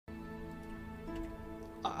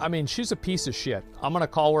I mean, she's a piece of shit. I'm going to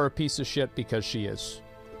call her a piece of shit because she is.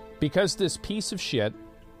 Because this piece of shit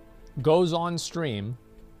goes on stream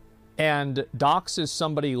and doxes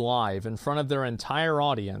somebody live in front of their entire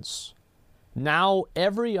audience. Now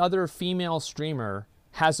every other female streamer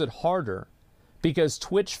has it harder because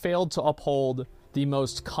Twitch failed to uphold the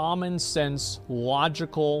most common sense,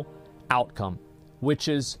 logical outcome, which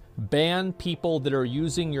is ban people that are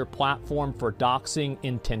using your platform for doxing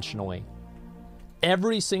intentionally.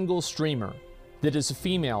 Every single streamer that is a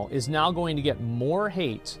female is now going to get more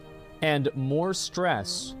hate and more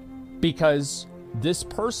stress because this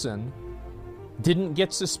person didn't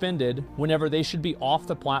get suspended whenever they should be off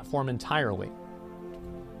the platform entirely.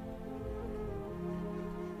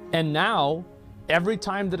 And now, every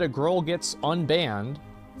time that a girl gets unbanned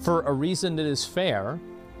for a reason that is fair,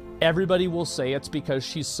 everybody will say it's because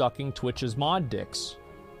she's sucking Twitch's mod dicks.